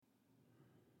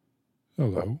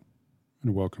Hello,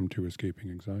 and welcome to Escaping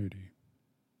Anxiety.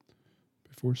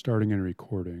 Before starting any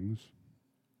recordings,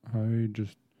 I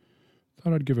just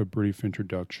thought I'd give a brief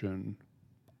introduction,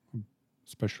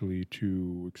 especially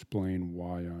to explain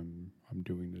why I'm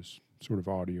doing this sort of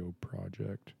audio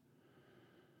project.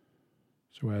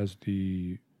 So, as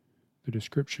the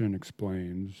description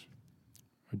explains,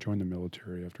 I joined the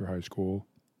military after high school.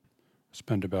 I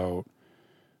spent I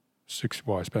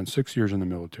spent 6 years in the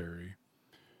military,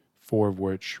 4 of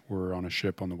which were on a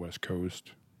ship on the West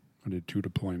Coast. I did 2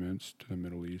 deployments to the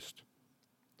Middle East.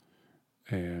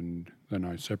 And then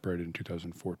I separated in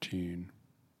 2014.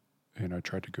 And I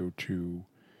tried to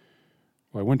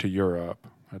I went to Europe.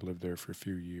 I lived there for a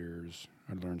few years.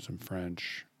 I learned some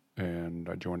French. And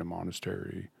I joined a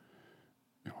monastery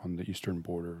on the eastern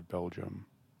border of Belgium.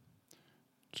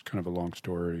 It's kind of a long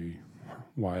story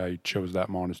why I chose that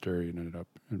monastery and ended up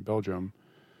in Belgium.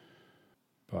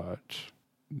 But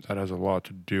that has a lot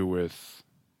to do with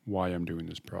why I'm doing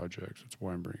this project. That's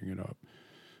why I'm bringing it up.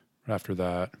 But after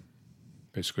that,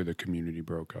 basically the community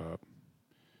broke up.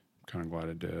 I'm kind of glad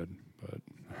it did, but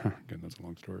again, that's a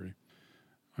long story.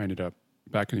 I ended up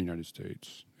back in the United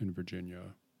States, in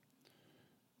Virginia,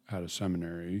 at a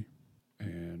seminary.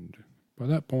 And by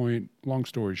that point, long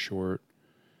story short,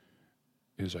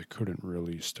 is I couldn't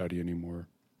really study anymore.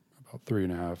 About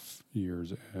 3.5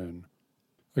 years in,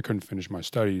 I couldn't finish my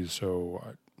studies, so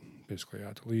I basically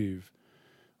had to leave,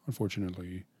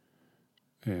 unfortunately.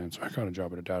 And so I got a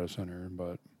job at a data center.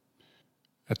 But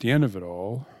at the end of it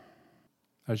all,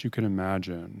 as you can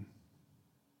imagine,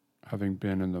 having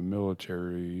been in the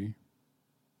military,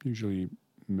 usually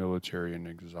military and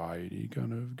anxiety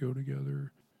kind of go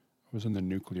together. I was in the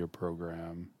nuclear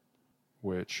program,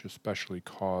 which especially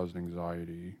caused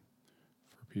anxiety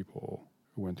for people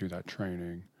who went through that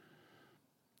training.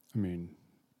 I mean,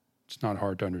 it's not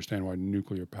hard to understand why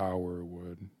nuclear power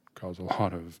would cause a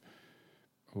lot of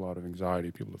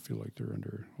anxiety, people to feel like they're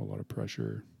under a lot of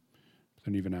pressure. But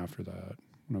then even after that,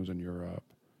 when I was in Europe,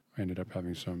 I ended up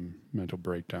having some mental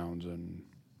breakdowns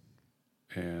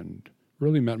and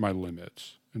really met my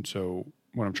limits. And so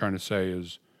what I'm trying to say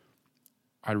is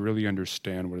I really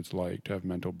understand what it's like to have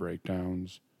mental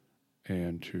breakdowns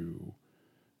and to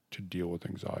deal with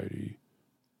anxiety.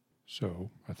 So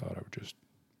I thought I would just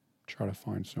try to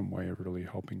find some way of really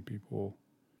helping people.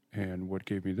 And what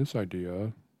gave me this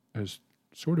idea is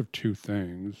sort of 2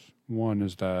 things. One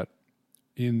is that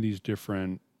in there's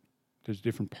different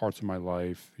parts of my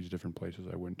life, these different places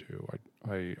I went to,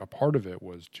 a part of it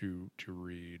was to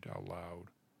read out loud.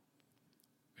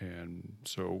 And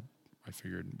so I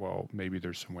figured, well, maybe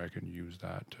there's some way I can use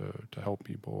that to help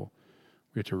people.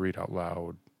 We had to read out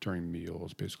loud during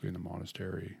meals, basically in the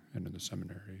monastery and in the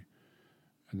seminary.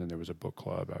 And then there was a book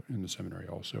club out in the seminary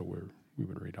also where we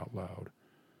would read out loud.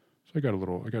 So I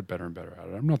got better and better at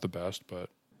it. I'm not the best, but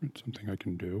it's something I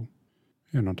can do.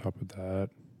 And on top of that,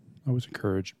 I was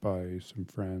encouraged by some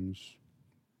friends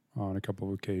on a couple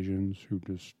of occasions who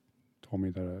just told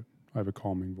me that I have a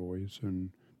calming voice, and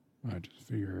I just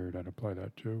figured I'd apply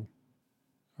that too.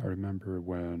 I remember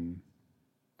when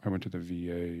I went to the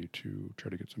VA to try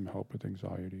to get some help with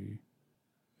anxiety,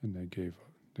 and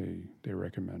they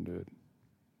recommended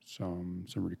some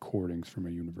recordings from a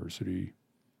university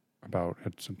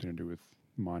had something to do with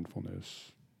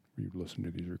mindfulness. Where you listen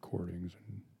to these recordings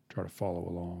and try to follow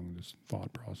along this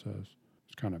thought process.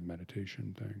 It's kind of a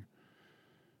meditation thing.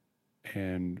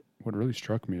 And what really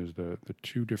struck me is the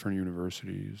 2 different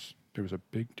universities. There was a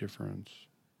big difference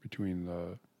between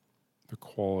the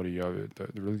quality of it,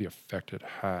 the effect it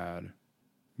had.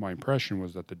 My impression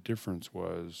was that the difference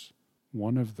was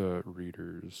one of the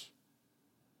readers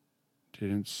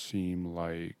didn't seem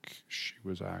like she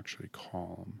was actually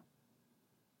calm.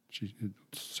 It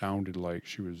sounded like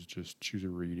she was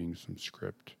reading some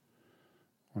script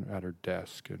at her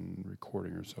desk and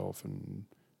recording herself, and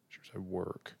she was at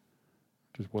work.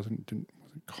 It just wasn't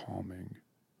calming.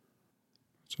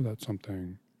 So that's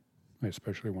something I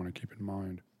especially want to keep in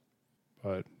mind.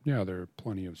 But yeah, there are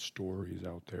plenty of stories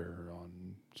out there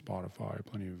on Spotify,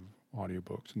 plenty of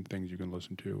audiobooks and things you can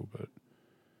listen to, but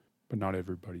not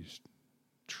everybody's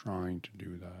trying to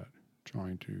do that,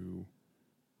 trying to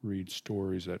read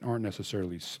stories that aren't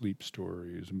necessarily sleep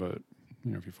stories, but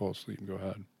if you fall asleep, go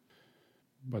ahead.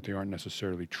 But they aren't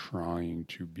necessarily trying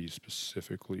to be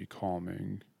specifically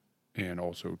calming, and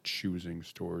also choosing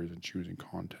stories and choosing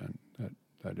content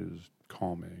that is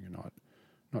calming and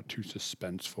not too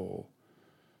suspenseful.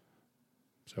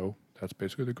 So that's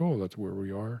basically the goal. That's where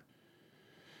we are.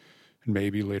 And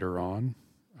maybe later on,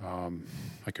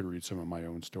 I could read some of my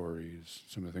own stories,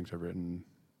 some of the things I've written,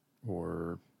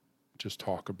 or just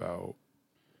talk about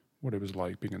what it was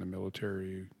like being in the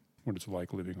military, what it's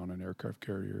like living on an aircraft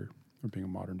carrier, or being a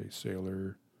modern day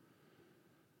sailor,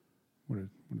 what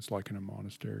it's like in a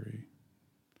monastery.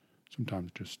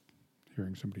 Sometimes just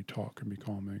hearing somebody talk can be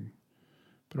calming,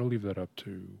 but I'll leave that up to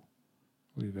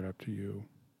you.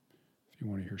 If you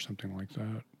want to hear something like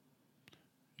that,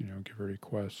 give a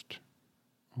request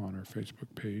on our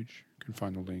Facebook page. You can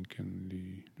find the link in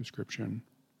the description,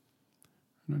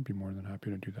 and I'd be more than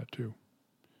happy to do that too.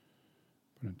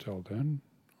 But until then,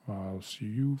 I'll see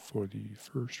you for the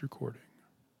first recording.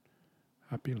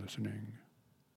 Happy listening.